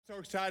So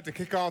excited to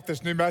kick off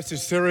this new message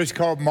series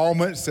called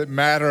Moments That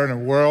Matter in a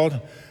World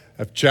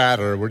of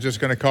Chatter. We're just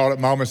going to call it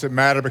Moments That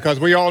Matter because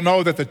we all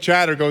know that the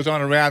chatter goes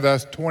on around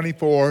us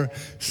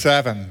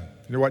 24/7.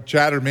 You know what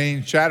chatter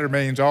means? Chatter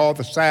means all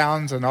the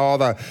sounds and all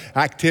the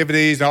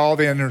activities, all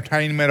the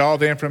entertainment, all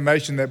the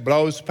information that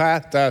blows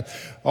past us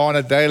on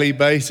a daily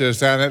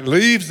basis. And it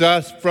leaves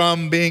us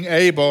from being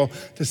able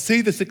to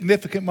see the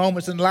significant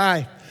moments in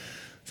life.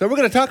 So we're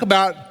going to talk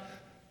about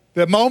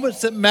the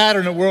moments that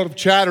matter in a world of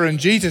chatter and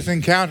Jesus'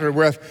 encounter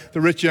with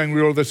the rich young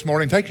ruler this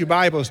morning. Take your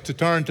Bibles to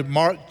turn to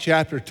Mark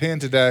chapter 10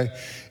 today.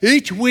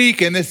 Each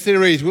week in this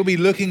series, we'll be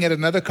looking at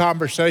another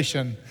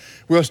conversation.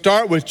 We'll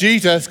start with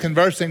Jesus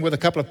conversing with a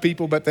couple of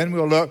people, but then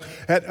we'll look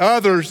at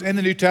others in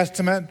the New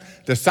Testament,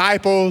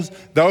 disciples,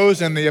 those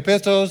in the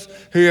epistles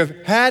who have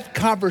had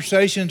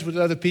conversations with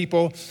other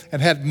people and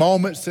had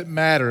moments that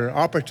matter,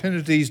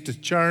 opportunities to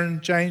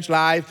change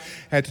lives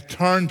and to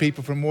turn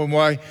people from one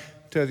way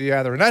to the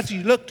other. And as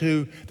you look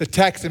to the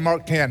text in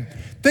Mark 10,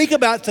 think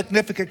about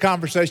significant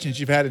conversations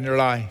you've had in your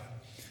life.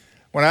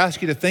 When I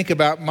ask you to think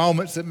about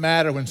moments that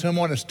matter, when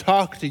someone has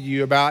talked to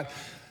you about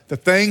the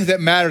things that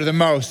matter the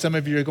most, some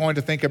of you are going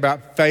to think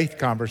about faith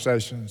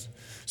conversations.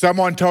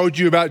 Someone told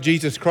you about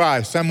Jesus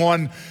Christ.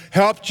 Someone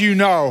helped you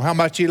know how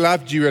much he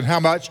loved you and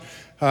how much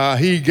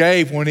he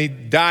gave when he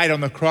died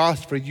on the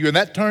cross for you. And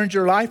that turns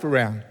your life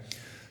around.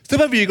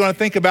 Some of you are going to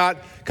think about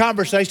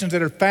conversations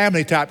that are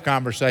family-type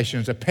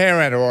conversations. A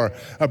parent or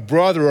a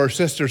brother or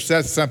sister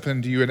says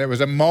something to you, and it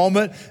was a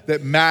moment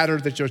that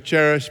mattered that you'll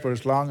cherish for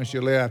as long as you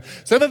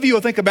live. Some of you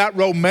will think about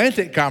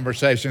romantic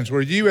conversations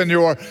where you and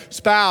your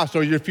spouse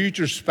or your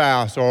future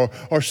spouse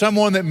or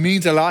someone that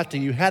means a lot to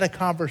you had a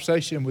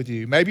conversation with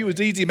you. Maybe it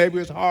was easy, maybe it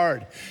was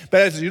hard.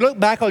 But as you look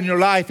back on your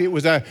life, it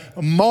was a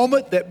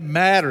moment that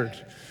mattered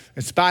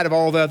in spite of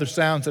all the other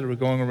sounds that were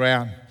going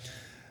around.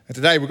 And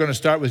today we're going to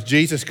start with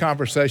Jesus'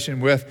 conversation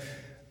with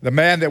the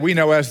man that we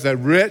know as the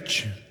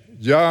rich,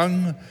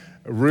 young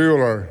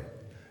ruler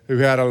who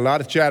had a lot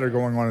of chatter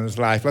going on in his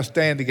life. Let's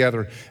stand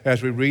together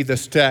as we read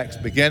this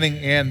text, beginning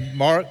in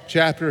Mark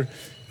chapter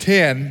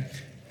 10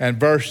 and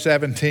verse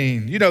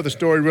 17. You know the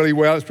story really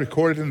well. It's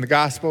recorded in the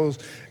Gospels,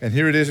 and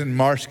here it is in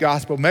Mark's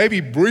Gospel,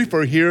 maybe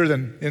briefer here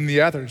than in the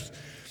others.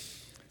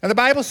 And the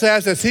Bible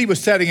says as he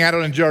was setting out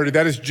on a journey,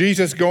 that is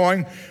Jesus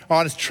going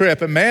on his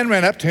trip, a man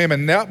ran up to him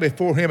and knelt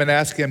before him and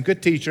asked him,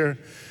 "Good teacher,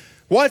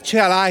 what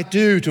shall I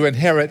do to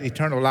inherit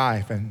eternal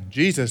life?" And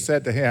Jesus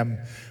said to him,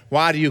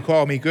 "Why do you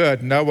call me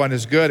good? No one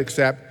is good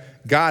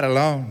except God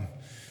alone.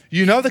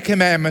 You know the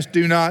commandments: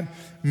 do not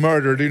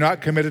murder, do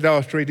not commit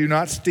adultery, do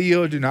not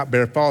steal, do not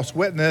bear false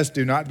witness,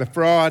 do not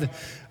defraud,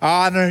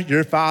 honor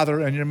your father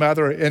and your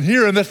mother." And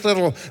here in this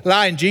little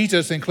line,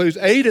 Jesus includes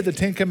 8 of the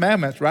 10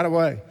 commandments right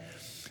away.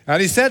 And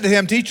he said to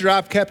him, "Teacher,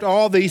 I've kept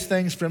all these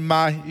things from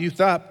my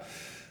youth up."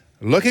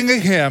 Looking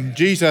at him,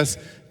 Jesus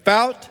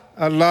felt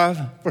a love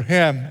for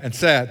him and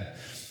said,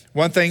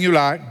 "One thing you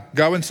lack,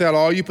 go and sell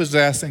all you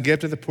possess and give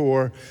to the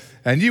poor,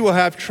 and you will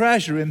have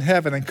treasure in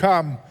heaven, and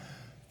come,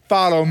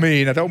 follow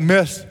me." Now don't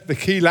miss the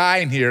key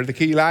line here. The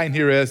key line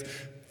here is,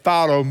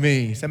 follow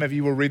me. Some of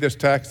you will read this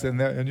text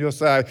and you'll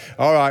say,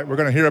 all right, we're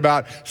going to hear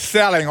about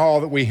selling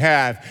all that we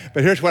have.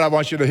 But here's what I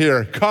want you to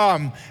hear.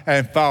 Come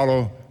and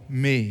follow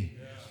me.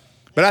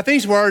 But at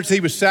these words, he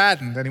was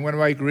saddened, and he went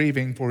away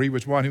grieving, for he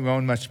was one who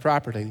owned much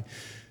property.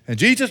 And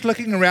Jesus,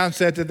 looking around,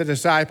 said to the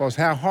disciples,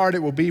 "How hard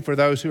it will be for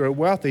those who are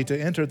wealthy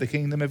to enter the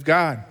kingdom of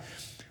God."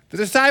 The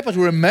disciples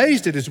were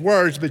amazed at his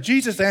words, but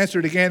Jesus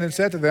answered again and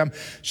said to them,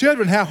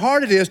 "Children, how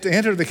hard it is to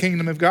enter the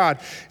kingdom of God.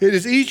 It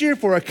is easier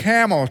for a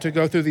camel to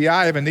go through the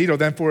eye of a needle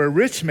than for a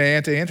rich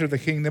man to enter the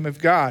kingdom of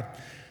God."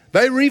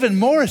 They were even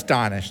more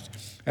astonished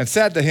and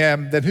said to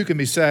him, "Then who can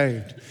be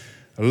saved?"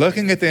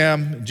 Looking at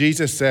them,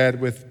 Jesus said,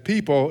 "With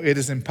people it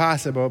is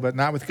impossible, but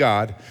not with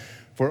God,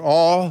 for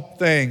all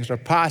things are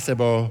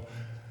possible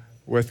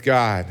with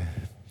God."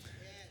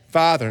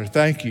 Father,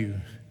 thank you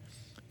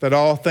that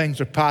all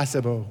things are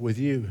possible with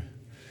you.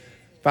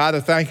 Father,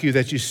 thank you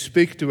that you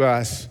speak to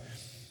us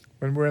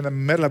when we're in the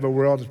middle of a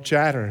world of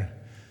chatter,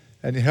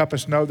 and you help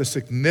us know the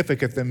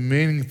significant and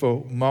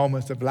meaningful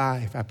moments of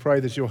life. I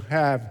pray that you'll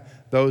have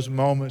those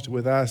moments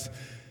with us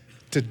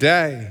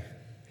today,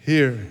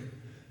 here,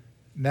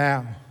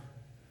 now,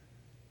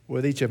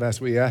 with each of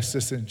us. We ask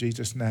this in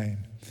Jesus' name.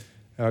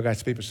 All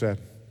God's people said,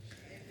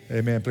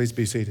 amen. Please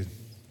be seated.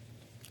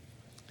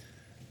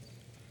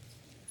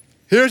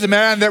 Here's a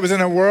man that was in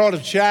a world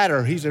of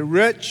chatter. He's a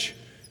rich,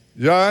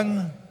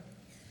 young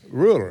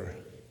ruler.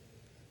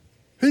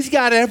 He's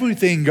got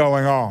everything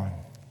going on.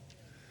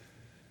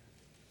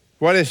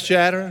 What is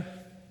chatter?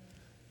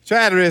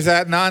 Chatter is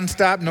that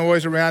nonstop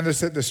noise around us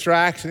that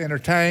distracts,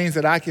 entertains,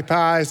 that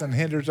occupies, and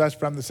hinders us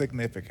from the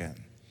significant.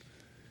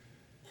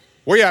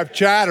 We have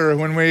chatter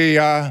when we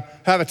have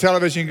a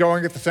television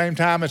going at the same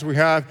time as we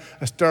have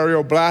a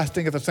stereo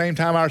blasting, at the same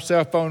time our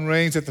cell phone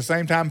rings, at the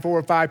same time 4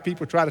 or 5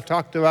 people try to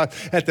talk to us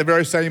at the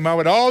very same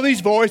moment. All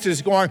these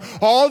voices going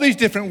all these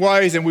different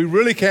ways, and we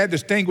really can't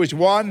distinguish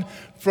one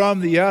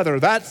from the other.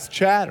 That's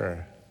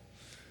chatter.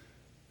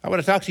 I want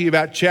to talk to you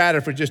about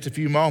chatter for just a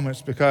few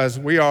moments because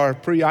we are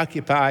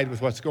preoccupied with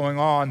what's going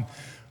on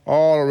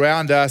all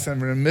around us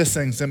and we're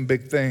missing some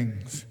big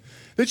things.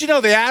 Did you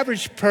know the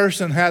average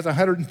person has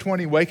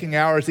 120 waking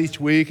hours each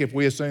week if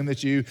we assume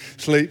that you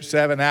sleep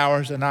 7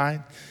 hours a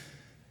night?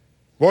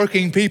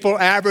 Working people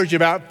average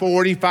about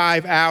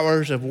 45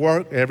 hours of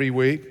work every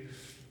week.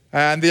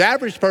 And the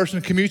average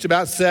person commutes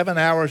about 7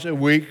 hours a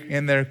week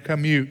in their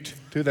commute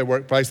to their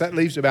workplace. That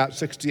leaves about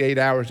 68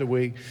 hours a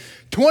week.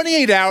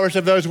 28 hours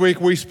of those a week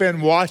we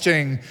spend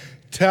watching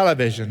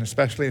television,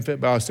 especially in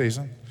football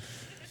season.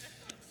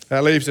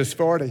 That leaves us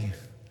 40.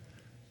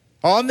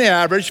 On the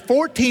average,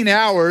 14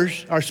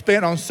 hours are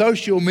spent on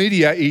social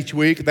media each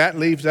week. That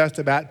leaves us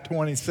about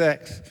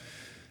 26.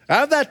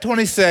 Out of that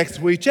 26,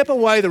 we chip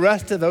away the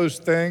rest of those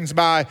things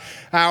by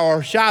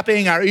our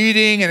shopping, our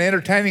eating, and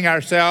entertaining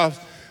ourselves.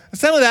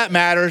 Some of that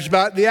matters,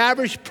 but the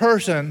average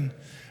person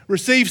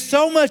receives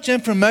so much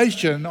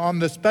information on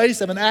the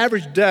space of an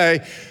average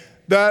day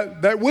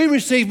that we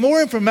receive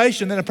more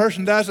information than a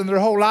person does in their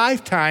whole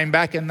lifetime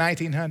back in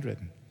 1900.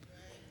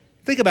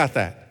 Think about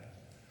that.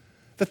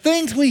 The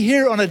things we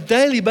hear on a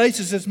daily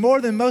basis is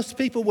more than most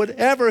people would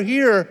ever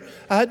hear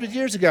 100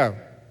 years ago.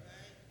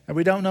 And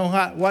we don't know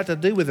what to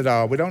do with it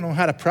all. We don't know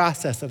how to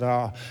process it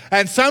all.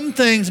 And some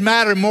things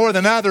matter more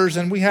than others,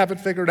 and we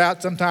haven't figured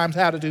out sometimes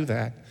how to do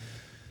that.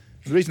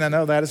 The reason I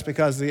know that is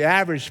because the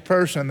average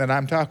person that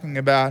I'm talking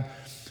about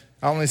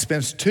only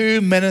spends 2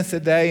 minutes a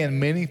day in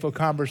meaningful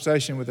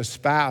conversation with a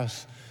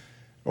spouse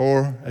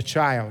or a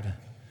child,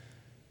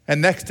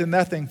 and next to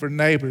nothing for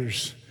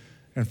neighbors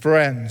and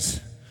friends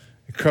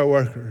and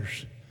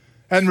coworkers.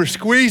 And we're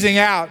squeezing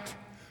out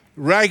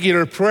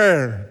regular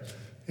prayer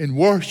and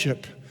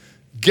worship,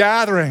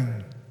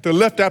 gathering to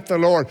lift up the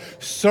Lord,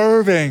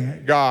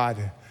 serving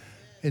God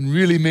in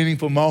really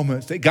meaningful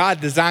moments that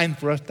God designed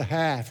for us to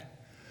have.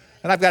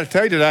 And I've got to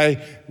tell you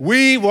today,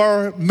 we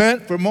were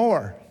meant for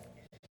more.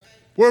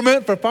 We're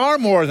meant for far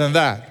more than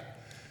that.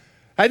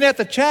 And yet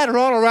the chatter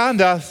all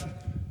around us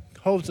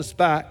holds us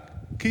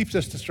back, keeps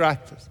us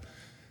distracted,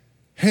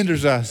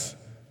 hinders us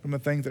from the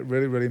things that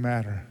really, really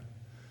matter.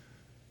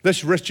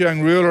 This rich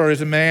young ruler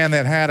is a man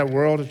that had a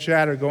world of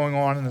chatter going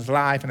on in his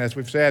life. And as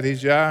we've said,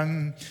 he's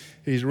young,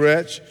 he's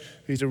rich,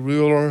 he's a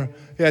ruler.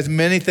 He has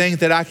many things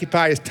that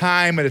occupy his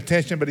time and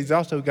attention, but he's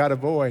also got a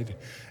void.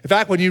 In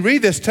fact, when you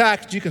read this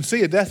text, you can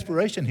see a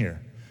desperation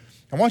here.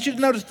 I want you to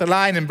notice the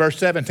line in verse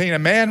 17. A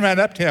man ran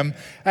up to him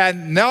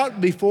and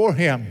knelt before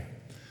him.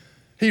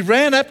 He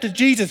ran up to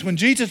Jesus when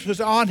Jesus was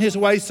on his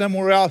way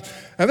somewhere else.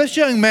 And this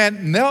young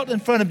man knelt in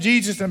front of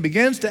Jesus and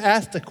begins to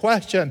ask the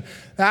question.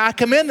 Now, I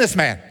commend this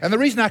man. And the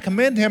reason I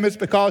commend him is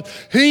because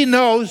he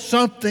knows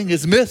something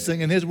is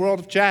missing in his world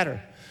of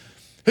chatter.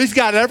 He's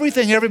got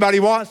everything everybody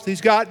wants.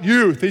 He's got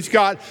youth. He's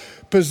got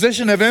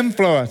position of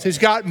influence. He's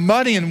got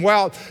money and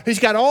wealth. He's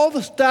got all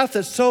the stuff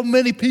that so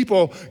many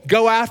people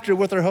go after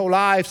with their whole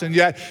lives, and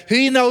yet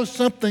he knows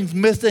something's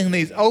missing, and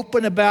he's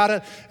open about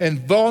it and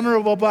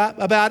vulnerable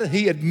about it.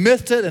 He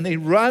admits it, and he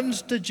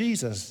runs to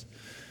Jesus.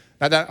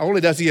 Now, not only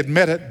does he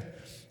admit it,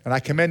 and I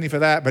commend him for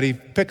that, but he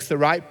picks the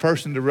right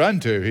person to run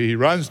to. He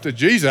runs to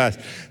Jesus,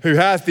 who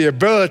has the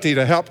ability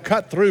to help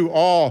cut through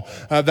all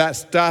of that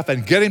stuff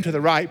and get him to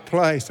the right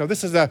place. So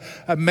this is a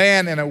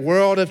man in a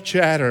world of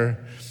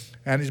chatter,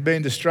 and he's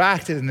being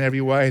distracted in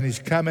every way, and he's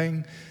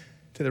coming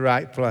to the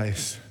right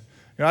place.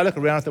 You know, I look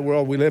around at the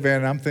world we live in,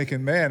 and I'm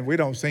thinking, man, we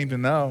don't seem to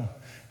know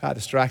how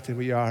distracted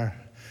we are.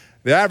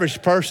 The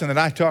average person that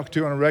I talk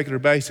to on a regular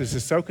basis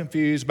is so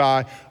confused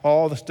by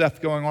all the stuff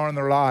going on in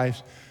their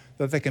lives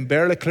that they can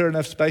barely clear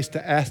enough space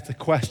to ask the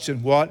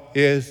question, what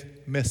is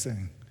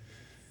missing?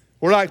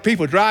 We're like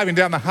people driving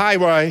down the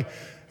highway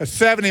at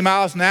 70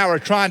 miles an hour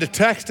trying to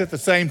text at the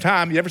same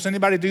time. You ever seen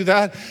anybody do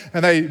that?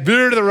 And they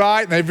veer to the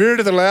right and they veer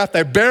to the left.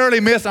 They barely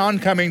miss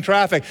oncoming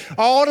traffic,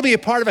 all to be a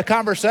part of a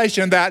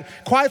conversation that,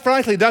 quite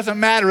frankly, doesn't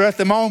matter at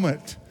the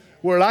moment.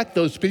 We're like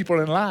those people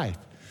in life.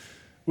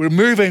 We're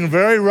moving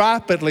very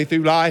rapidly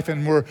through life,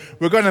 and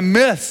we're going to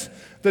miss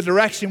the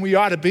direction we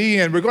ought to be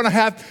in. We're going to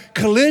have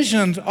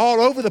collisions all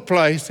over the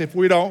place if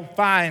we don't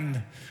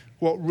find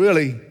what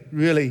really,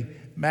 really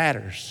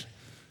matters.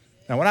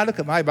 Now, when I look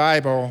at my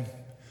Bible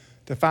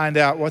to find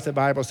out what the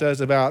Bible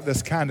says about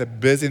this kind of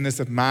busyness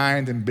of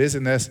mind and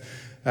busyness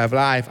of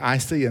life, I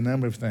see a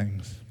number of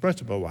things,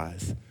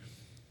 principle-wise.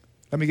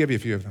 Let me give you a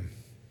few of them.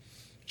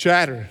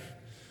 Chatter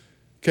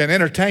can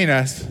entertain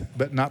us,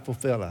 but not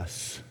fulfill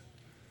us.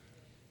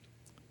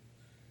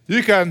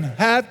 You can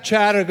have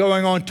chatter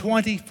going on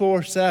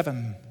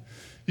 24/7.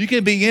 You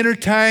can be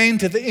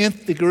entertained to the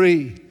nth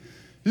degree.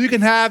 You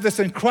can have this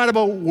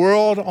incredible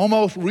world,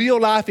 almost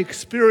real-life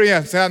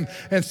experience and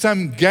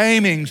some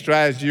gaming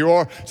strategy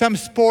or some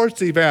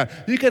sports event.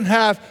 You can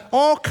have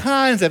all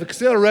kinds of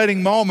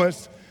exhilarating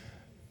moments,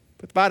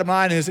 but the bottom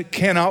line is it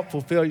cannot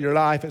fulfill your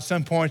life. At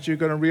some point, you're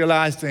going to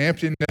realize the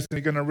emptiness and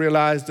you're going to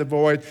realize the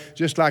void,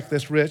 just like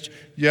this rich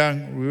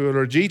young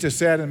ruler. Jesus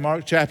said in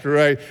Mark chapter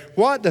 8,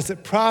 what does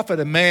it profit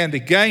a man to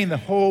gain the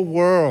whole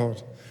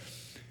world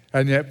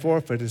and yet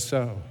forfeit his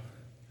soul?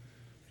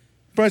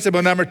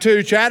 Principle number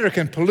 2, chatter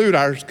can pollute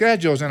our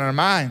schedules and our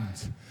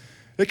minds.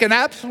 It can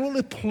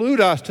absolutely pollute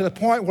us to the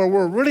point where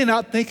we're really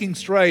not thinking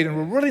straight and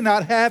we're really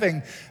not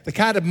having the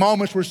kind of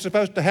moments we're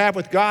supposed to have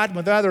with God and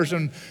with others,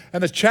 and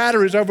the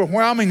chatter is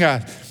overwhelming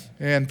us.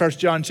 And 1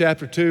 John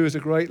chapter 2 is a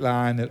great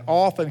line that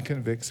often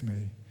convicts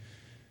me.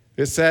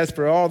 It says,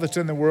 "For all that's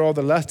in the world,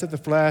 the lust of the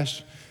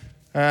flesh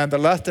and the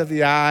lust of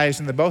the eyes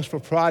and the boastful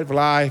pride of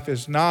life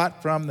is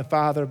not from the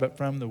Father but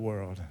from the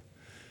world."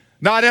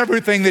 Not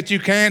everything that you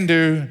can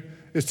do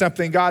is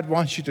something God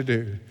wants you to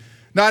do.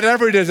 Not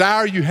every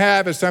desire you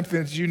have is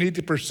something that you need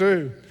to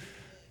pursue.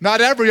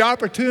 Not every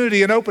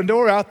opportunity and open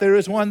door out there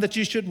is one that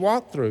you should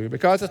walk through,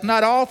 because it's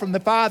not all from the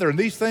Father, and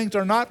these things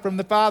are not from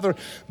the Father,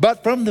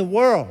 but from the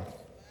world.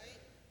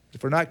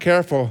 If we're not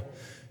careful,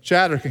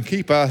 chatter can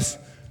keep us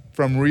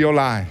from real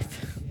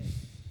life.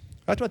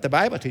 That's what the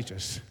Bible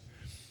teaches.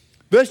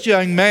 This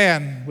young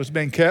man was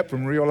being kept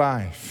from real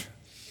life.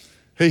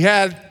 He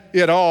had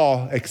it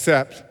all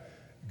except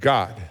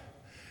God.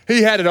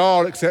 He had it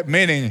all except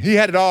meaning. He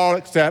had it all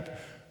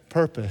except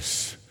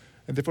purpose.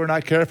 And if we're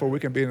not careful, we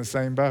can be in the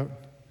same boat.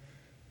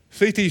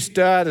 C.T.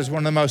 Studd is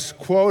one of the most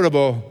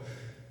quotable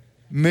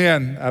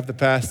men of the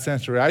past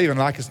century. I even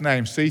like his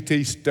name,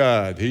 C.T.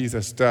 Studd. He's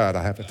a stud,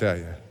 I have to tell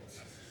you.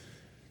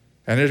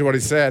 And here's what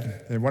he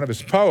said in one of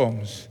his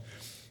poems.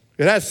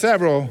 It has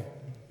several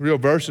real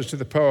verses to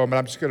the poem, but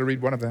I'm just going to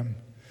read one of them.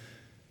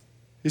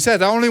 He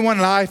said, "Only one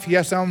life,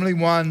 yes, only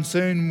one.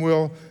 Soon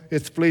will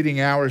its fleeting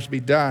hours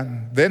be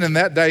done. Then in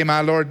that day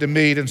my Lord to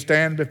meet and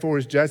stand before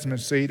his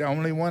judgment seat.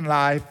 Only one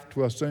life,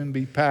 'twill soon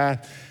be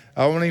past.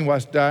 Only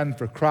what's done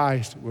for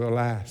Christ will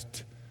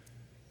last."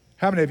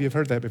 How many of you have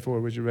heard that before?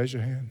 Would you raise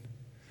your hand?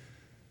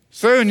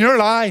 Soon your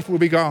life will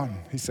be gone,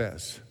 he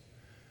says.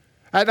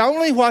 And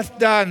only what's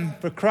done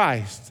for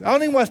Christ,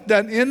 only what's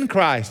done in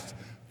Christ,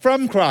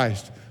 from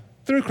Christ,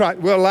 through Christ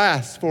will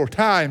last for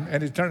time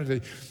and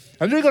eternity.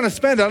 And you're going to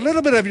spend a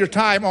little bit of your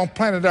time on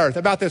planet Earth,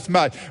 about this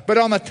much. But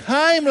on the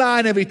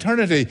timeline of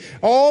eternity,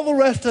 all the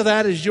rest of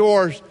that is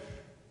yours.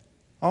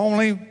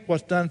 Only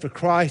what's done for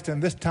Christ in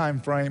this time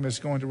frame is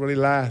going to really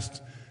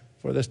last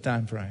for this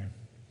time frame.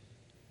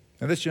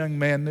 And this young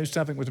man knew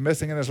something was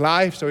missing in his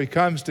life, so he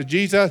comes to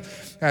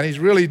Jesus, and he's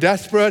really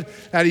desperate,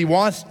 and he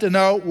wants to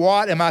know,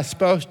 what am I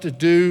supposed to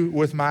do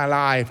with my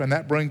life? And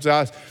that brings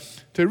us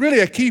to really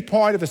a key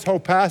point of this whole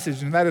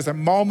passage, and that is a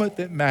moment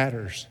that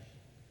matters.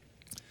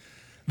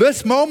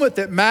 This moment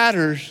that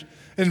matters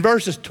in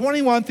verses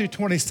 21 through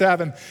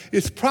 27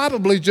 is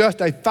probably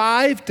just a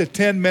 5 to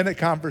 10 minute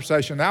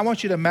conversation. Now I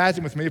want you to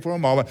imagine with me for a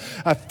moment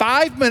a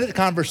 5-minute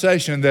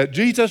conversation that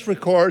Jesus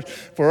records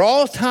for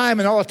all time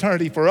and all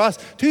eternity for us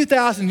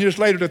 2,000 years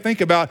later to think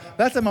about.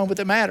 That's a moment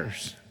that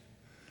matters.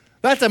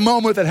 That's a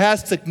moment that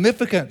has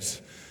significance.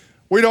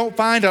 We don't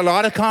find a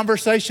lot of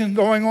conversation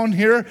going on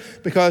here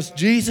because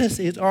Jesus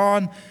is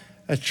on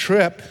a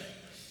trip.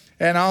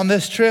 And on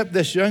this trip,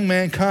 this young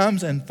man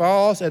comes and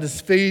falls at his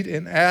feet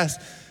and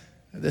asks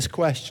this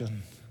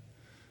question.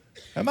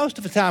 And most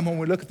of the time when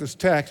we look at this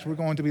text, we're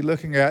going to be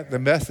looking at the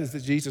message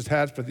that Jesus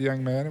had for the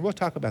young man, and we'll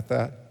talk about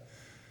that.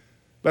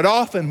 But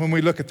often when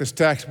we look at this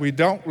text, we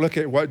don't look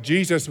at what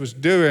Jesus was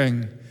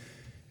doing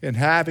in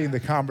having the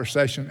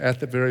conversation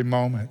at the very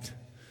moment.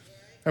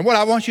 And what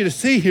I want you to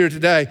see here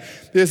today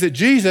is that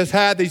Jesus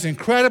had these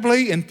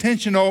incredibly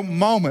intentional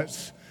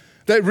moments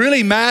that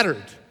really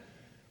mattered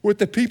with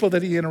the people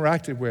that he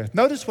interacted with.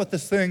 Notice what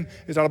this thing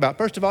is all about.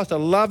 First of all, it's a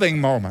loving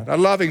moment, a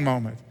loving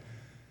moment.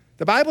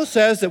 The Bible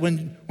says that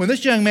when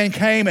this young man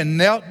came and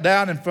knelt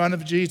down in front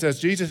of Jesus,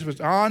 Jesus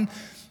was on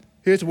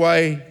his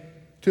way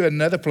to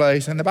another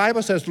place. And the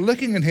Bible says,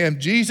 looking at him,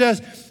 Jesus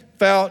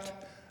felt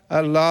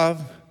a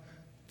love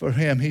for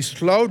him. He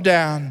slowed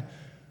down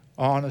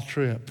on a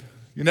trip.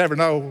 You never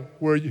know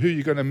who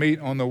you're going to meet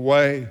on the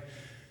way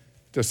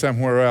to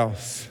somewhere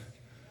else.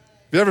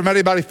 Have you ever met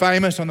anybody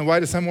famous on the way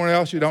to somewhere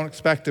else? You don't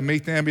expect to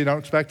meet them, you don't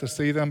expect to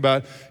see them,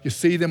 but you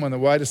see them on the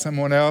way to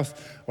someone else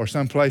or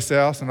someplace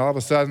else, and all of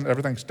a sudden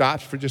everything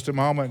stops for just a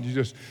moment, and you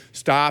just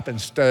stop and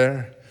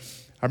stare.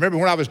 I remember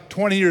when I was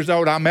 20 years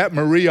old, I met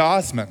Marie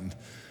Osmond,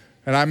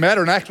 and I met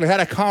her and actually had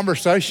a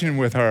conversation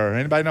with her.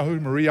 Anybody know who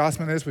Marie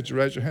Osmond is? Would you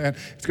raise your hand?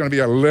 It's going to be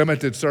a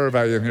limited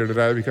survey in here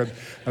today because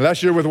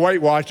unless you're with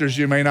Weight Watchers,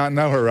 you may not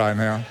know her right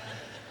now.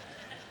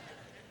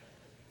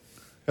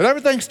 And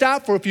everything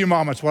stopped for a few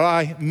moments while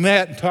I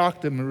met and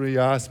talked to Marie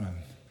Osmond.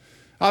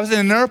 I was in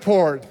an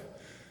airport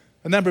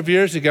a number of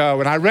years ago,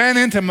 and I ran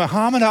into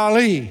Muhammad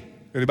Ali.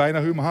 Anybody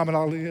know who Muhammad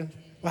Ali is?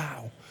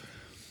 Wow.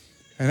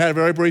 And had a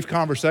very brief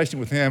conversation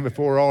with him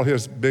before all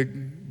his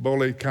big,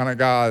 bully kind of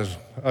guys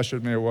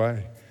ushered me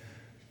away.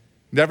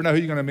 Never know who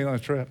you're going to meet on a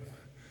trip.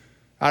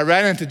 I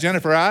ran into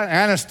Jennifer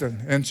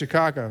Aniston in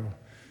Chicago.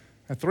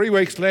 And 3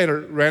 weeks later,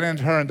 ran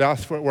into her in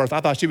Dallas-Fort Worth.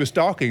 I thought she was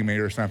stalking me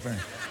or something.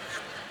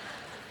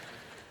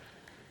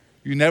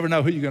 You never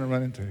know who you're going to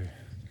run into.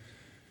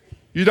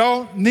 You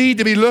don't need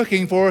to be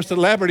looking for a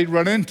celebrity to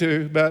run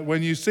into, but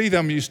when you see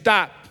them, you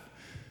stop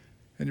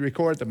and you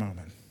record the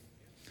moment.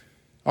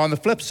 On the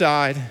flip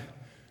side,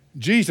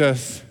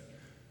 Jesus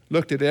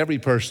looked at every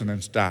person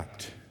and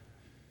stopped.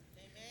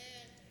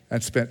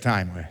 and spent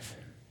time with.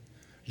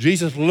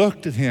 Jesus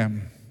looked at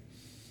him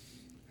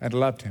and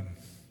loved him.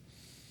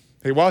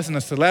 He wasn't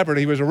a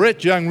celebrity. He was a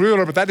rich young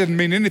ruler, but that didn't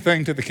mean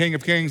anything to the King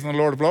of Kings and the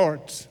Lord of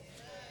Lords.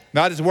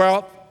 Not his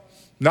wealth,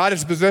 not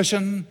his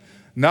position,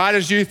 not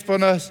his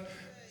youthfulness.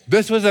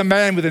 This was a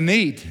man with a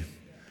need.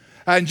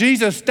 And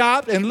Jesus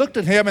stopped and looked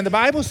at him, and the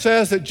Bible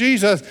says that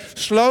Jesus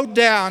slowed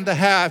down to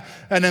have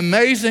an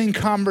amazing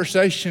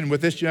conversation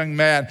with this young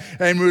man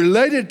and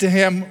related to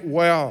him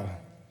well.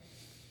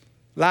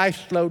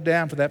 Life slowed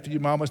down for that few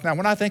moments. Now,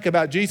 when I think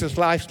about Jesus'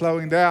 life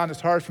slowing down,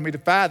 it's hard for me to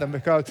fathom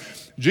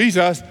because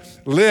Jesus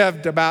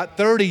lived about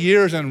 30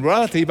 years in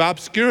relative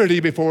obscurity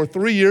before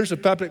 3 years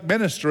of public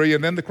ministry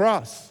and then the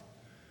cross.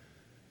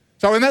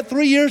 So in that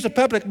 3 years of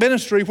public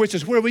ministry, which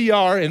is where we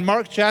are in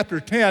Mark chapter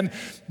 10,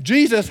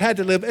 Jesus had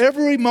to live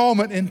every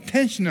moment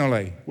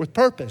intentionally, with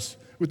purpose,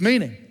 with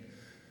meaning.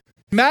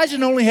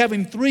 Imagine only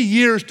having 3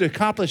 years to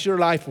accomplish your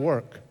life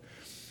work.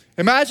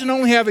 Imagine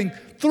only having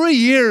 3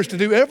 years to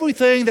do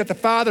everything that the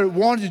Father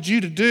wanted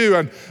you to do.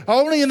 And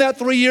only in that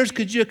 3 years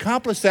could you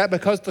accomplish that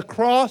because the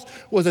cross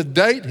was a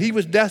date he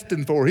was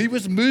destined for. He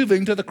was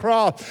moving to the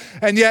cross.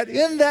 And yet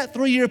in that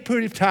 3-year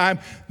period of time,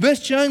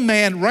 this young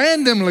man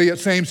randomly, it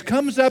seems,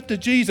 comes up to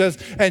Jesus,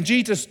 and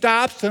Jesus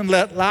stops and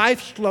let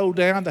life slow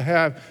down to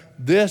have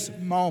this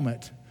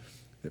moment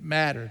that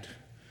mattered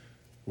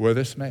with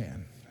this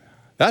man.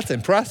 That's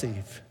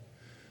impressive.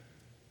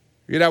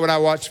 You know, when I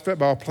watch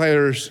football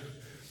players,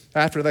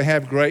 after they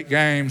have great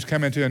games,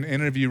 come into an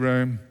interview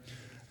room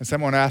and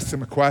someone asks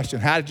them a question.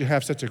 How did you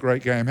have such a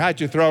great game? How did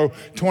you throw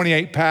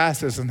 28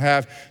 passes and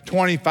have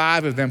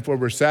 25 of them for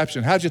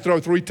reception? How did you throw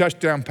 3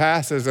 touchdown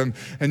passes and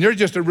you're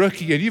just a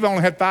rookie and you've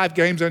only had 5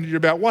 games under your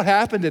belt? What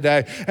happened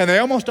today? And they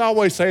almost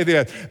always say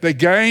this: the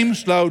game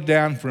slowed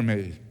down for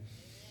me.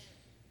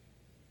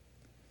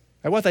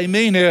 And what they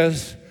mean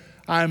is,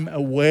 I'm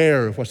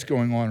aware of what's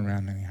going on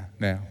around me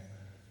now.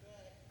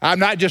 I'm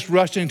not just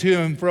rushing to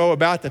and fro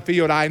about the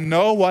field. I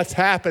know what's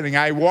happening.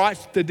 I watch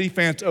the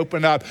defense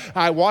open up.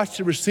 I watch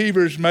the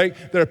receivers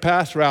make their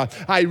pass route.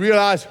 I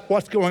realize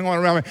what's going on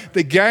around me.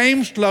 The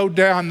game slowed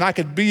down and I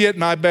could be at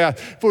my best.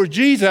 For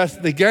Jesus,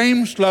 the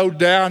game slowed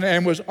down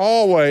and was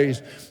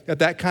always at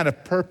that kind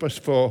of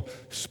purposeful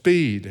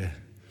speed.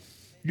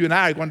 You and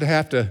I are going to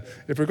have to,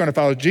 if we're going to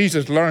follow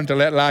Jesus, learn to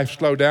let life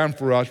slow down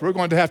for us. We're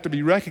going to have to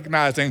be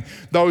recognizing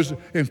those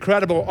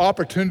incredible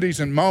opportunities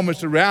and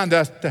moments around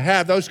us to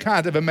have those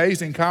kinds of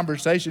amazing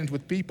conversations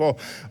with people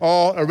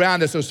all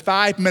around us, those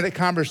 5-minute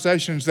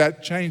conversations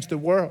that change the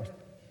world.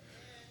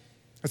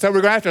 And so we're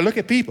going to have to look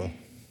at people.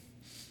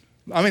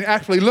 I mean,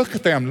 actually look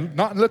at them,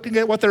 not looking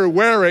at what they're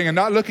wearing and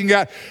not looking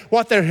at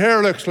what their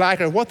hair looks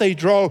like or what they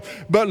drove,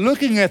 but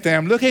looking at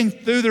them, looking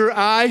through their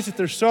eyes at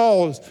their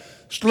souls,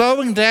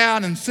 slowing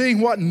down and seeing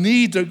what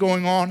needs are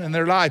going on in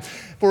their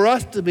life. For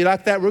us to be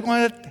like that, we're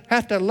going to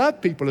have to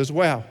love people as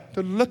well,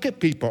 to look at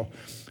people,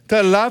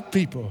 to love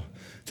people,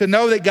 to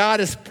know that God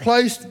has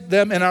placed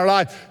them in our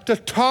life, to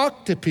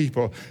talk to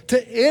people,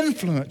 to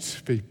influence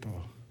people.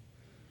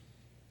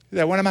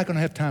 Yeah, when am I going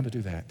to have time to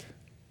do that?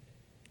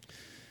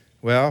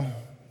 Well,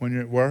 when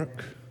you're at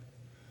work,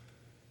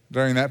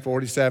 during that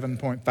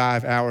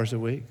 47.5 hours a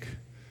week.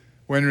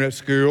 When you're at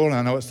school, and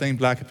I know it seems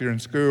like if you're in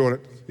school,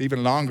 it's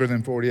even longer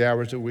than 40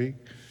 hours a week.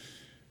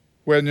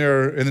 When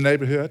you're in the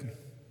neighborhood,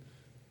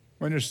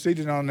 when you're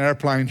seated on an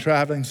airplane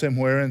traveling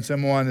somewhere and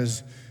someone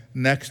is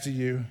next to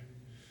you.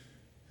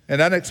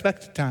 And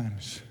unexpected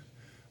times,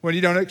 when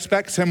you don't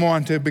expect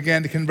someone to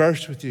begin to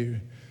converse with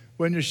you.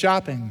 When you're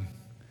shopping,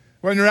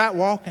 when you're out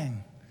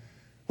walking,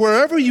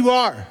 wherever you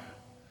are,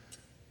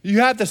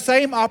 you have the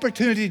same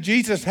opportunity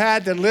Jesus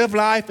had to live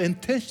life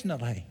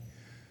intentionally.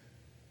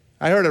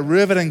 I heard a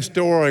riveting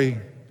story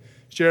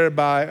shared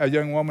by a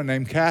young woman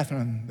named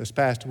Catherine this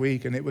past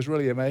week, and it was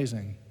really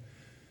amazing.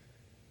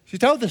 She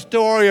told the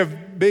story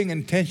of being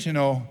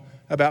intentional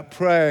about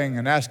praying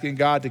and asking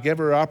God to give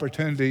her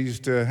opportunities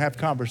to have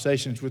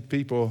conversations with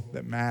people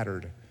that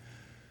mattered.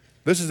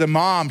 This is a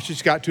mom.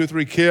 She's got 2 or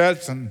 3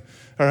 kids, and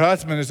her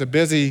husband is a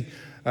busy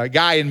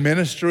guy in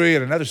ministry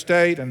in another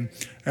state. And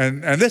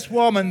this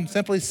woman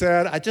simply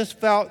said, I just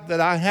felt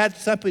that I had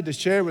something to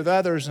share with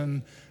others,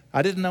 and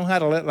I didn't know how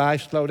to let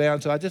life slow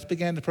down, so I just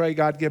began to pray,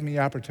 God, give me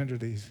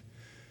opportunities.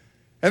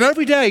 And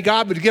every day,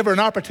 God would give her an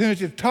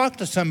opportunity to talk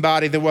to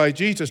somebody the way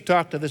Jesus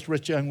talked to this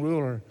rich young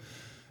ruler,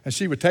 and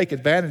she would take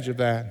advantage of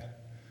that.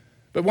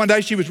 But one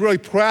day, she was really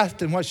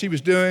pressed in what she was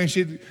doing.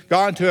 She'd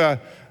gone to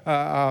a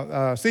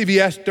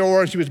CVS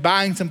store, and she was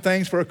buying some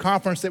things for a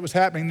conference that was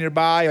happening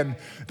nearby, and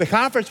the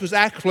conference was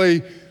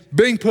actually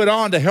being put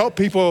on to help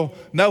people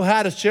know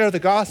how to share the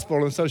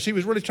gospel. And so she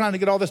was really trying to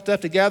get all this stuff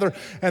together.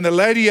 And the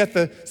lady at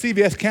the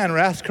CVS counter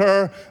asked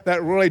her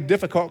that really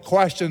difficult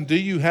question, do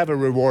you have a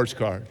rewards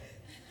card?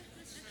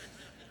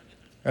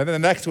 And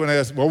then the next one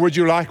is, well, would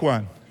you like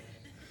one?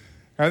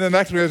 And then the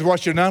next one is,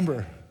 what's your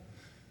number?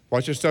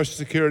 What's your Social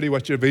Security?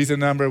 What's your Visa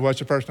number? What's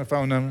your personal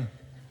phone number?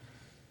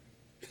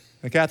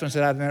 And Catherine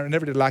said, I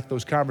never did like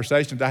those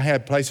conversations. I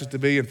had places to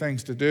be and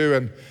things to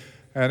do.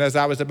 And as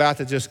I was about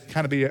to just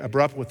kind of be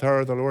abrupt with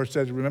her, the Lord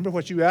said, remember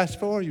what you asked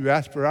for? You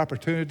asked for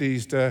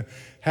opportunities to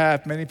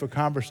have meaningful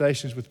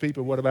conversations with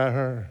people. What about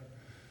her?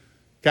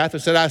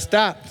 Catherine said, I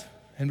stopped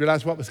and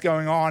realized what was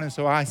going on. And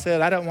so I said,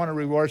 I don't want a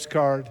rewards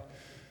card,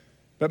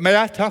 but may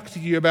I talk to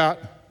you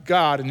about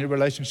God and your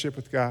relationship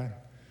with God?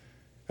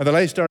 And the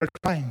lady started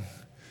crying.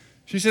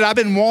 She said, I've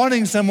been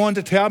wanting someone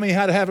to tell me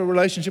how to have a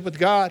relationship with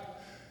God.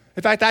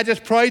 In fact, I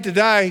just prayed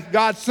today,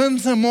 God, send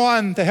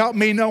someone to help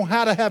me know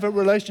how to have a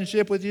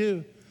relationship with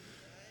you.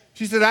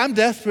 She said, I'm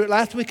desperate.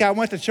 Last week I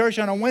went to church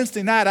on a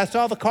Wednesday night. I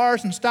saw the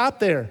cars and stopped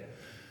there.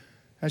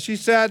 And she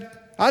said,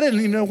 I didn't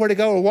even know where to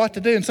go or what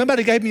to do. And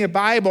somebody gave me a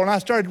Bible and I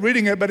started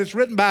reading it, but it's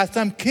written by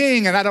some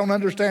king and I don't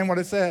understand what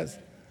it says.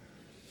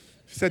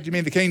 She said, you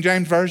mean the King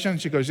James Version?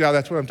 She goes, yeah,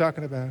 that's what I'm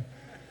talking about.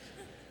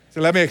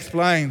 So let me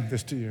explain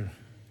this to you.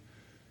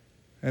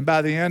 And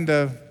by the end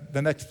of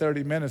the next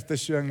 30 minutes,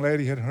 this young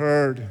lady had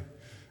heard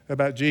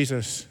about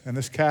Jesus, and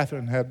this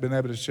Catherine had been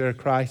able to share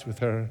Christ with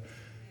her,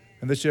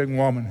 and this young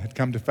woman had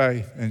come to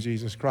faith in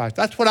Jesus Christ.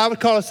 That's what I would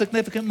call a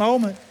significant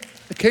moment,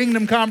 a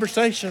kingdom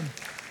conversation,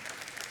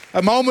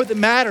 a moment that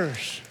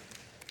matters.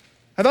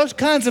 And those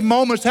kinds of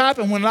moments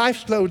happen when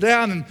life slowed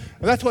down, and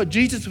that's what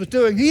Jesus was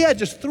doing. He had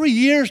just 3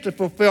 years to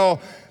fulfill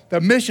the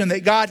mission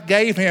that God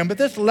gave him, but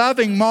this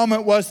loving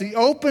moment was the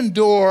open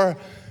door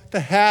to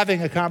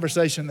having a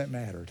conversation that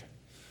mattered.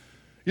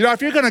 You know,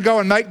 if you're going to go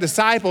and make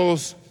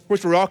disciples,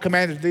 which we're all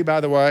commanded to do, by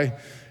the way,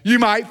 you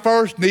might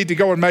first need to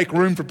go and make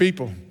room for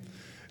people.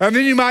 And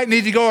then you might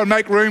need to go and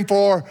make room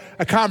for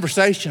a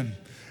conversation.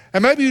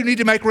 And maybe you need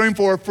to make room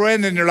for a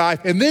friend in your life.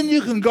 And then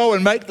you can go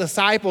and make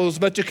disciples,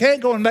 but you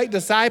can't go and make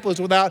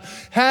disciples without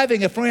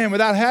having a friend,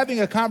 without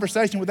having a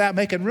conversation, without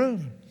making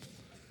room.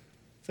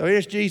 So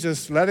here's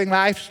Jesus letting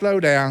life slow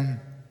down,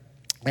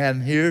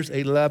 and here's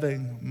a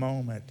loving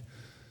moment.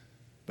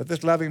 But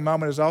this loving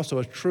moment is also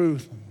a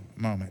truth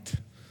moment.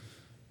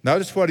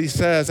 Notice what he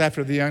says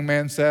after the young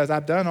man says,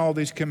 I've done all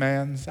these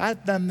commands.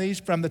 I've done these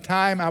from the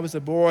time I was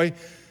a boy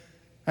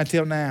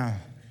until now.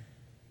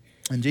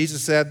 And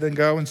Jesus said, then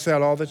go and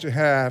sell all that you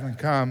have and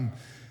come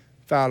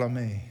follow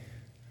me.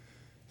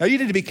 Now you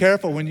need to be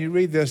careful when you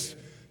read this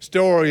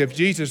story of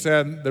Jesus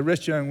and the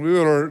rich young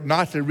ruler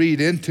not to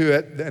read into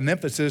it an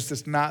emphasis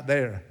that's not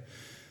there.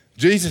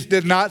 Jesus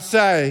did not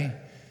say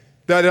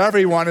that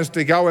everyone is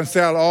to go and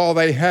sell all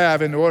they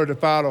have in order to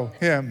follow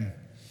him.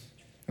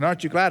 And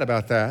aren't you glad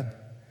about that?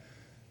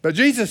 But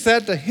Jesus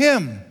said to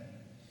him,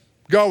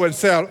 go and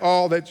sell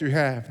all that you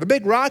have. The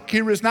big rock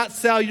here is not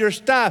sell your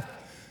stuff.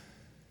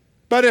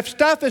 But if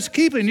stuff is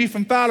keeping you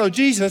from following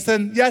Jesus,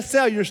 then yes,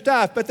 sell your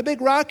stuff. But the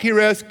big rock here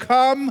is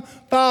come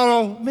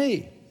follow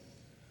me.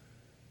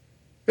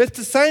 It's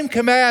the same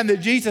command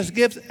that Jesus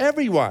gives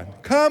everyone.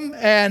 Come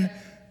and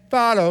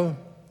follow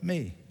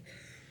me.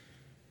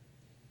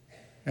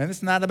 And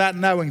it's not about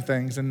knowing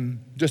things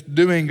and just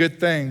doing good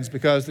things,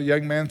 because the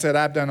young man said,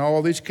 I've done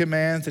all these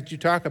commands that you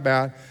talk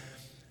about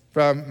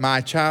from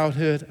my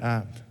childhood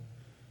up.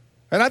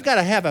 And I've got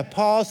to have a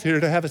pause here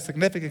to have a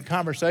significant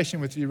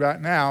conversation with you right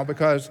now,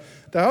 because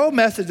the whole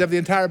message of the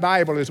entire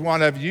Bible is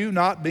one of you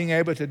not being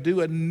able to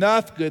do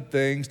enough good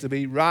things to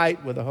be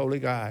right with a holy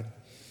God.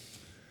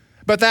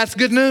 But that's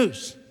good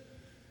news.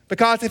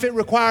 Because if it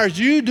requires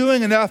you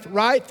doing enough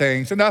right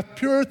things, enough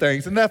pure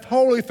things, enough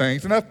holy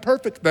things, enough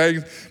perfect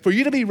things for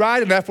you to be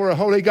right enough for a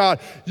holy God,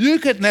 you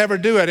could never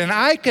do it, and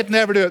I could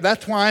never do it.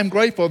 That's why I'm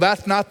grateful.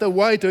 That's not the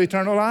way to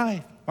eternal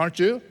life, aren't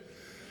you?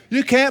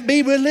 You can't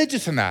be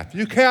religious enough.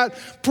 You can't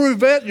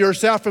prevent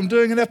yourself from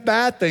doing enough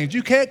bad things.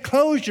 You can't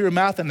close your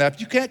mouth enough.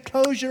 You can't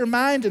close your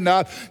mind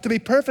enough to be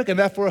perfect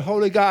enough for a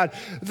holy God.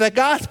 The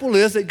gospel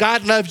is that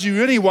God loves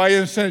you anyway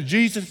and sent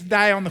Jesus to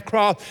die on the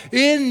cross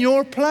in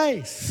your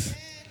place.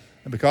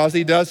 And because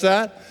he does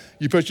that,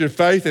 you put your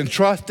faith and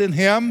trust in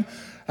him,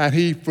 and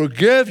he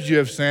forgives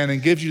you of sin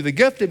and gives you the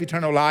gift of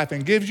eternal life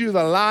and gives you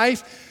the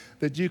life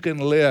that you can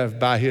live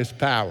by his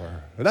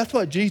power. Well, that's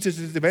what Jesus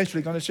is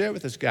eventually going to share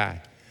with this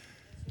guy.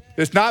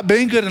 It's not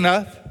being good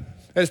enough.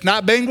 It's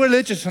not being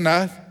religious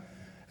enough.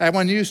 And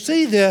when you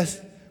see this,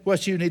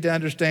 what you need to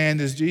understand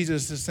is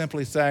Jesus is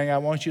simply saying, I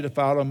want you to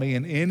follow me,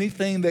 and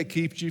anything that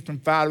keeps you from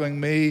following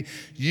me,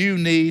 you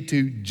need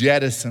to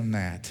jettison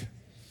that.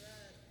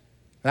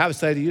 And I would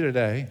say to you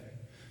today,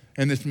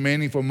 in this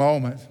meaningful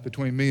moment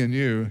between me and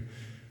you,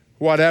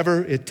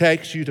 whatever it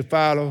takes you to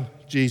follow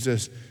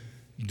Jesus,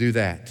 do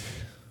that.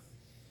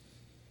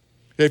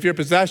 If your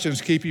possessions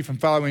keep you from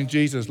following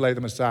Jesus, lay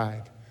them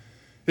aside.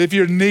 If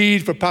your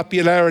need for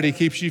popularity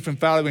keeps you from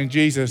following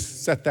Jesus,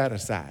 set that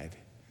aside.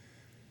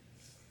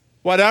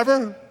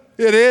 Whatever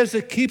it is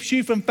that keeps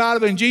you from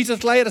following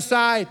Jesus, lay it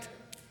aside.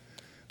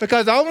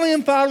 Because only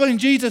in following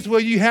Jesus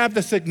will you have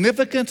the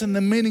significance and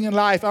the meaning in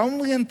life.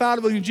 Only in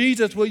following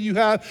Jesus will you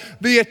have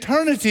the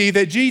eternity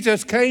that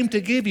Jesus came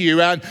to give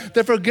you, and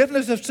the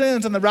forgiveness of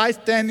sins and the right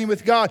standing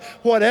with God.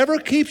 Whatever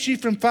keeps you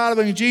from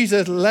following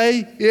Jesus, lay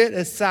it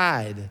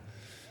aside.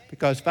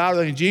 Because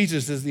following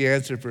Jesus is the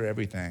answer for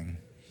everything.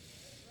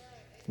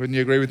 Wouldn't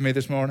you agree with me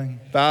this morning?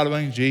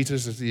 Following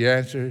Jesus is the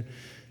answer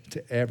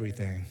to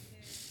everything.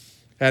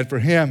 And for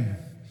him,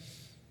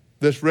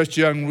 this rich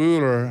young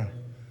ruler,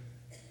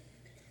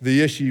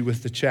 the issue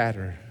was the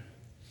chatter,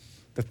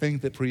 the thing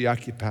that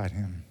preoccupied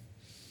him.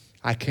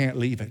 I can't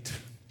leave it.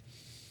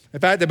 In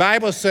fact, the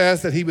Bible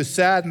says that he was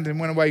saddened and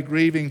went away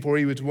grieving, for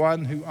he was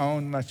one who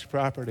owned much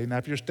property. Now,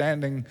 if you're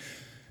standing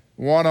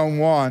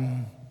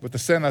one-on-one with the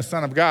sinless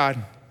Son of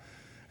God,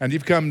 and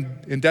you've come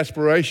in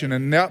desperation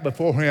and knelt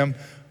before him,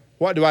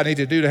 what do I need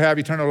to do to have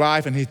eternal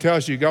life? And he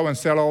tells you, go and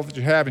sell all that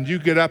you have, and you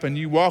get up and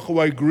you walk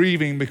away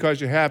grieving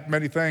because you have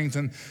many things.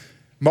 And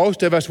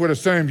most of us would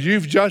assume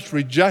you've just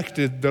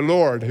rejected the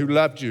Lord who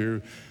loved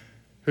you,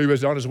 who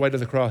was on his way to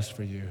the cross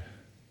for you.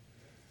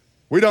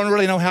 We don't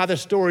really know how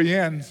this story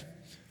ends.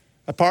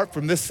 Apart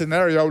from this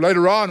scenario,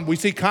 later on, we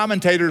see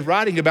commentators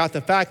writing about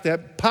the fact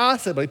that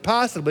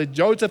possibly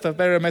Joseph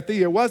of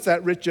Arimathea was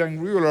that rich young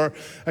ruler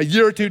a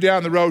year or two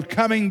down the road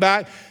coming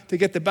back to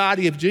get the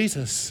body of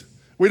Jesus.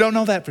 We don't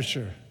know that for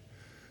sure.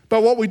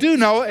 But what we do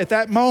know at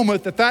that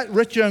moment, that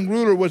rich young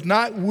ruler was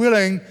not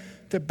willing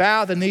to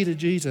bow the knee to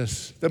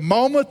Jesus. The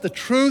moment the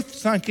truth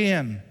sunk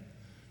in,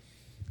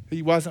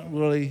 he wasn't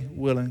really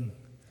willing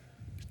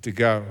to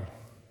go.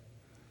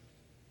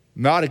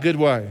 Not a good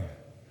way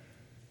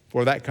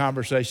for that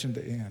conversation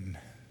to end.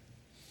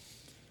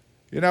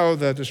 You know,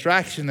 the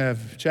distraction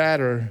of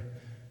chatter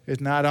is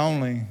not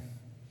only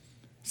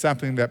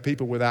something that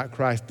people without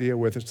Christ deal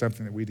with, it's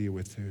something that we deal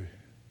with too.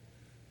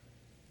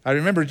 I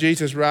remember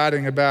Jesus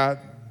writing about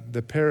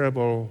the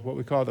parable, what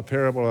we call the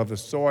parable of the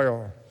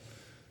soil.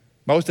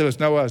 Most of us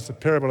know it as the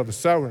parable of the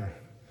sower.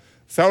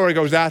 Sower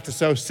goes out to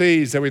sow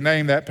seeds, so we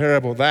name that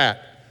parable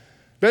that.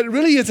 But it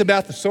really is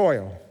about the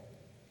soil.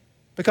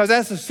 Because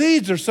as the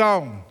seeds are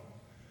sown,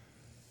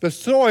 the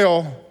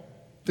soil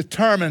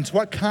determines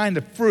what kind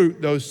of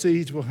fruit those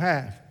seeds will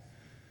have.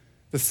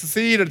 The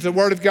seed is the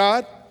Word of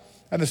God,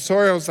 and the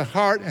soil is the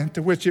heart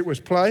into which it was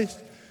placed.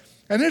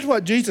 And here's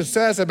what Jesus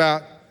says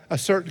about a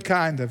certain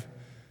kind of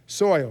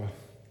soil.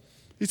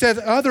 He says,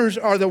 others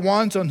are the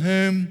ones on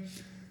whom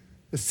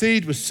the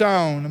seed was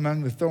sown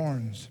among the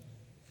thorns.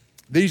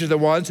 These are the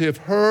ones who have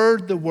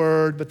heard the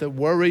word, but the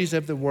worries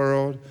of the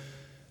world,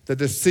 the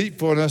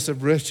deceitfulness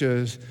of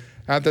riches,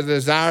 and the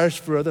desires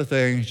for other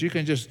things. You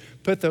can just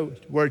put the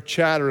word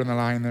chatter in the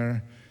line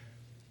there.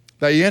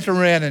 They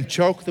enter in and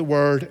choke the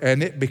word,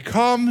 and it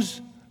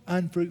becomes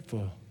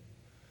unfruitful.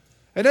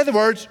 In other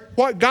words,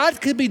 what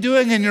God could be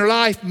doing in your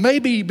life may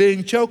be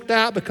being choked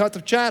out because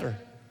of chatter.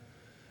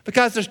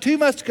 Because there's too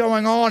much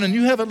going on, and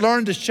you haven't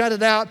learned to shut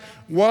it out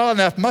well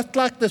enough. Much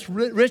like this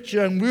rich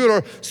young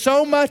ruler,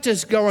 so much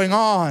is going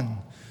on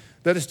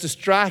that it's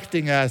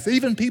distracting us,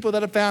 even people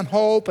that have found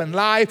hope and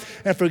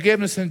life and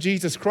forgiveness in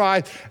Jesus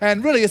Christ.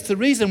 And really, it's the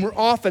reason we're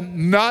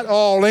often not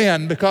all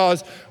in,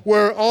 because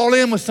we're all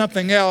in with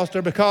something else,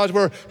 or because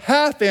we're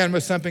half in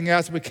with something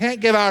else. We can't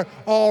give our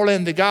all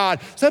in to God.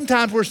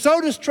 Sometimes we're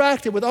so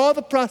distracted with all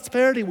the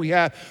prosperity we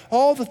have,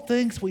 all the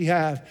things we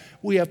have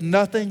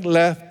nothing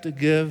left to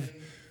give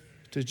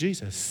to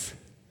Jesus.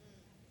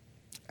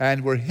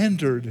 And we're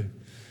hindered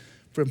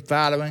from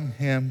following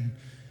him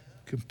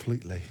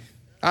completely.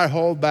 Our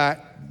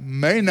holdback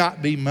may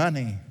not be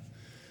money.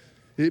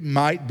 It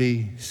might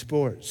be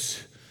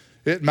sports.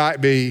 It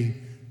might be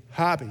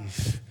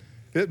hobbies.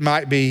 It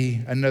might be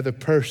another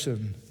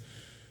person.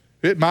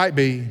 It might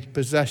be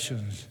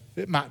possessions.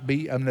 It might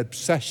be an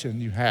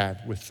obsession you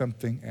have with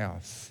something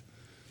else.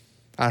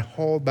 Our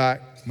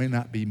holdback may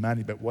not be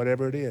money, but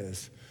whatever it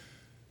is,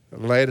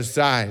 lay it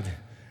aside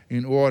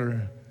in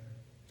order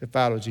to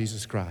follow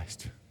Jesus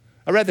Christ.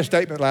 I read the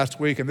statement last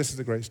week, and this is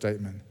a great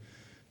statement.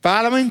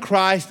 Following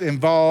Christ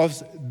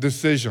involves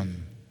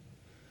decision.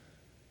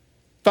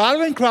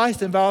 Following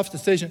Christ involves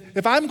decision.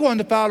 If I'm going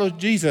to follow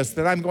Jesus,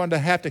 then I'm going to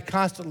have to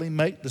constantly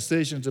make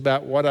decisions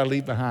about what I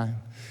leave behind,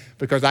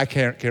 because I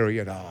can't carry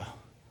it all.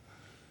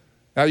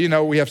 Now, you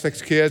know, we have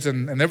 6 kids,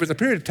 and there was a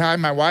period of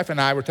time my wife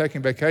and I were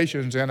taking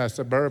vacations in a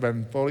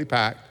Suburban, fully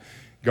packed,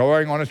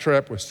 going on a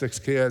trip with 6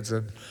 kids.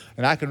 And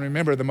I can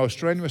remember the most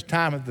strenuous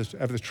time of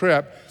the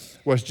trip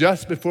was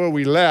just before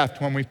we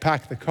left, when we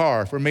packed the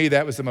car. For me,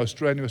 that was the most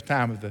strenuous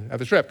time of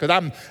the trip,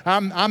 because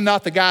I'm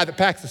not the guy that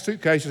packs the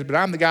suitcases, but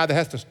I'm the guy that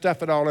has to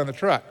stuff it all in the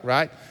truck,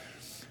 right?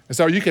 And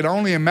so you can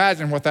only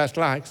imagine what that's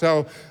like.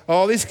 So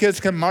all these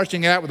kids come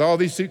marching out with all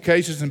these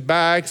suitcases and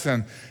bags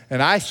and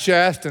ice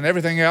chest and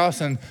everything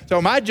else. And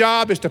so my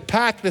job is to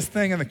pack this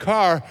thing in the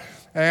car.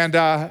 And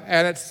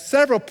at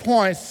several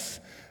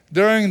points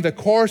during the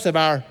course of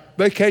our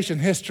vacation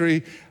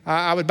history,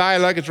 I would buy a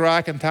luggage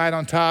rack and tie it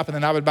on top, and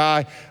then I would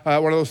buy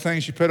one of those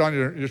things you put on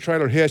your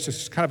trailer hitch.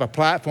 It's kind of a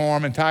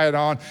platform, and tie it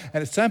on.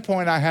 And at some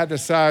point I had to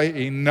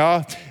say,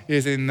 enough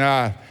is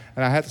enough.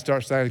 And I had to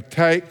start saying,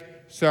 take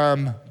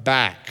some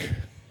back.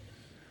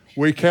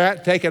 We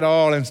can't take it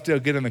all and still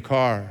get in the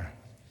car.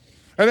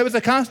 And it was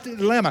a constant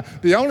dilemma.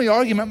 The only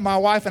argument my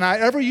wife and I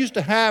ever used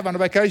to have on a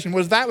vacation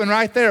was that one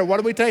right there. What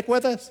do we take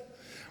with us?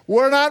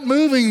 We're not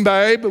moving,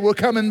 babe, but we're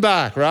coming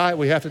back, right?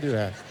 We have to do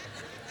that.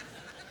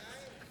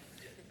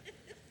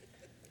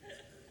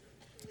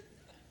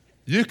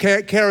 You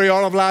can't carry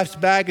all of life's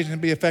baggage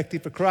and be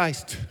effective for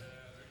Christ.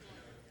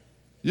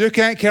 You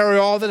can't carry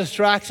all the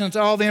distractions,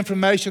 all the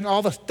information,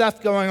 all the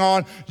stuff going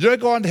on. You're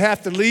going to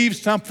have to leave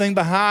something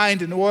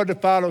behind in order to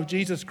follow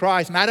Jesus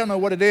Christ. And I don't know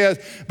what it is,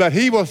 but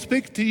he will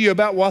speak to you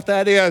about what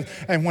that is.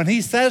 And when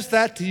he says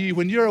that to you,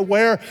 when you're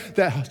aware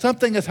that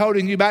something is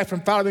holding you back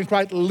from following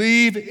Christ,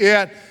 leave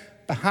it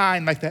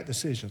behind. Make that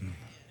decision.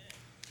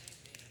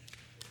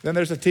 Then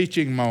there's a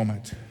teaching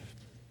moment.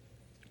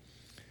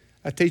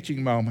 A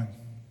teaching moment.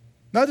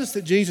 Notice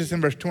that Jesus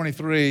in verse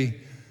 23,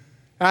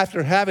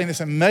 after having this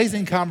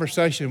amazing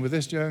conversation with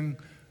this young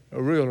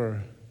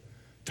ruler,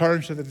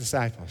 turns to the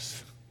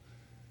disciples.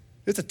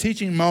 It's a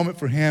teaching moment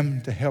for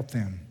him to help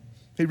them.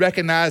 He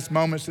recognized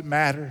moments that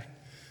matter.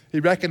 He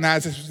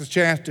recognized this was a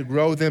chance to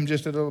grow them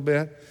just a little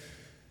bit.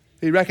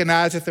 He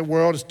recognized that the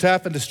world is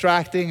tough and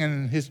distracting,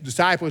 and his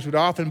disciples would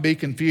often be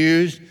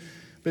confused.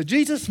 But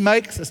Jesus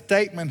makes a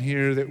statement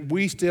here that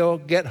we still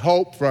get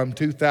hope from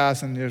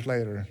 2,000 years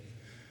later.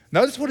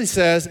 Notice what he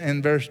says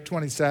in verse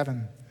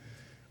 27.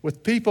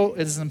 With people,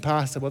 it is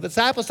impossible. The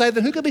disciples say,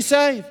 then who could be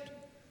saved?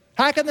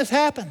 How can this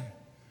happen?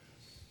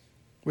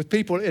 With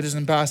people, it is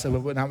impossible,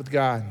 but not with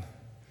God.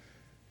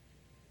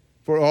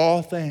 For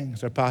all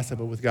things are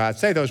possible with God.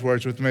 Say those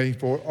words with me.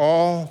 For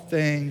all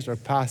things are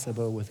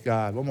possible with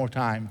God. One more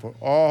time. For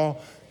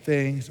all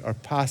things are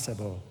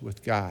possible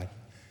with God.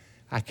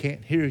 I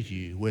can't hear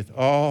you. With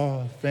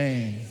all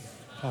things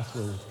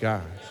possible with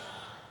God.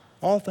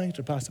 All things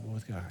are possible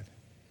with God.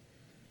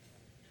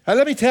 Now,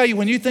 let me tell you,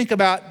 when you think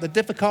about the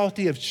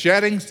difficulty of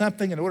shedding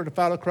something in order to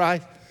follow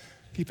Christ,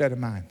 keep that in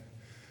mind.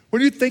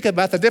 When you think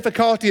about the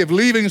difficulty of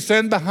leaving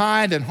sin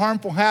behind and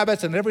harmful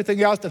habits and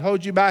everything else that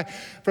holds you back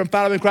from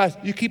following Christ,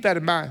 you keep that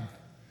in mind.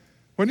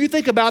 When you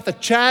think about the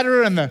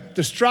chatter and the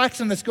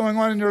distraction that's going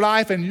on in your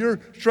life and you're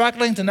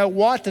struggling to know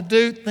what to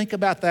do, think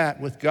about that.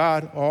 With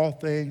God, all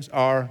things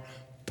are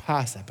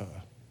possible.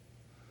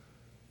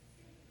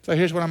 So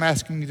here's what I'm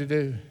asking you to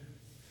do.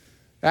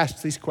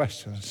 Ask these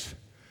questions.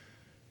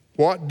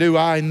 What do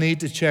I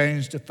need to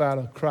change to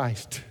follow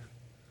Christ?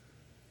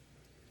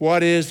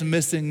 What is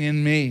missing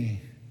in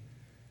me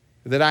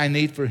that I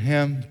need for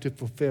him to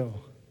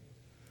fulfill?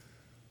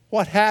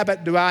 What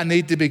habit do I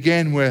need to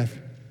begin with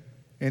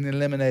in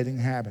eliminating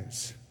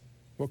habits?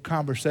 What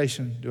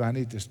conversation do I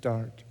need to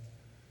start?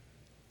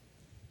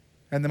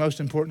 And the most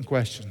important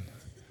question,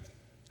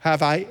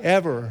 have I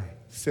ever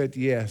said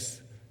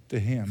yes to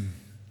him?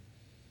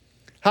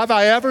 Have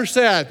I ever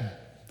said,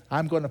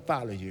 I'm going to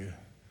follow you?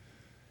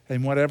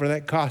 And whatever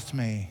that costs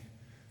me,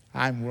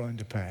 I'm willing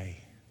to pay.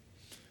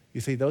 You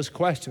see, those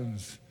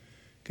questions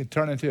can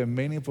turn into a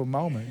meaningful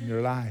moment in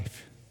your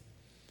life.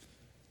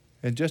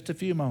 In just a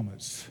few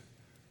moments,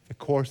 the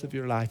course of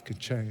your life can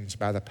change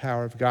by the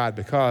power of God,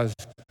 because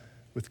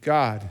with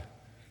God,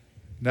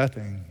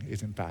 nothing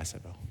is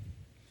impossible.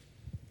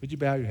 Would you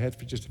bow your head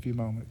for just a few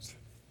moments?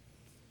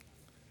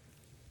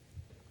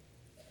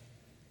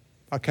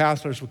 Our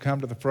counselors will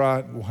come to the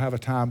front. We'll have a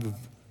time of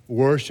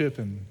worship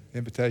and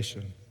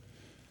invitation.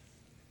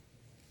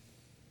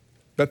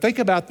 But think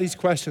about these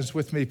questions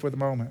with me for the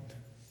moment.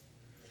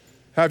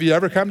 Have you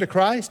ever come to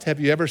Christ? Have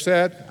you ever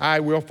said, I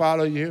will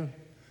follow you?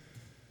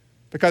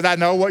 Because I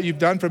know what you've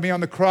done for me on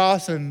the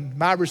cross, and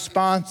my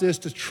response is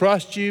to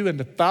trust you and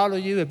to follow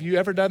you. Have you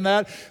ever done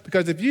that?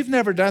 Because if you've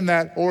never done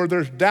that, or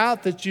there's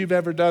doubt that you've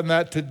ever done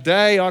that,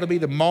 today ought to be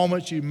the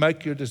moment you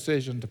make your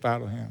decision to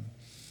follow him.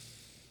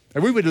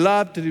 And we would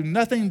love to do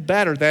nothing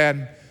better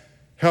than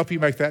help you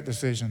make that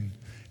decision.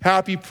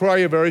 Help you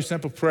pray a very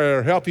simple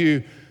prayer. Help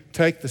you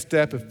take the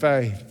step of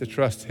faith to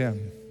trust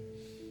him.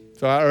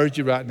 So I urge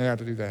you right now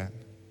to do that.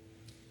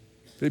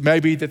 It may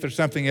be that there's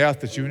something else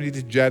that you need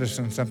to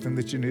jettison, something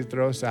that you need to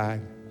throw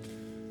aside.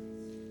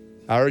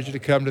 I urge you to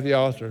come to the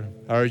altar.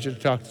 I urge you to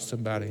talk to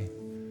somebody.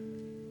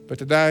 But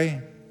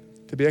today,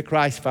 to be a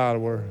Christ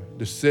follower,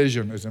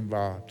 decision is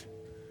involved.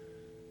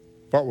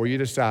 What will you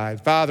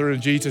decide? Father,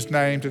 in Jesus'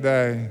 name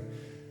today,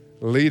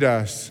 lead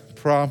us,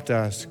 prompt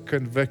us,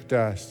 convict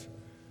us.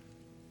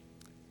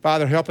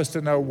 Father, help us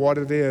to know what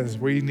it is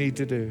we need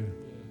to do.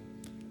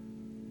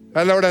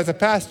 And Lord, as a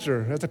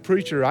pastor, as a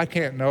preacher, I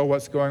can't know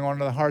what's going on in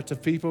the hearts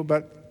of people,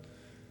 but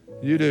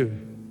you do.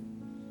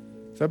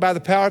 So by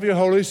the power of your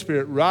Holy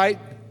Spirit, write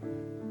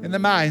in the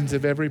minds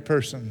of every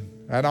person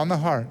and on the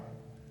heart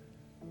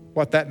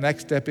what that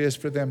next step is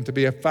for them to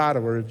be a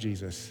follower of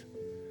Jesus.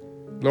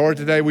 Lord,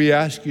 today we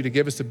ask you to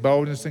give us the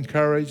boldness and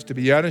courage to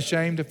be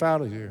unashamed to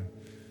follow you.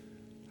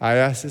 I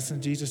ask this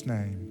in Jesus'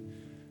 name.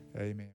 Amen.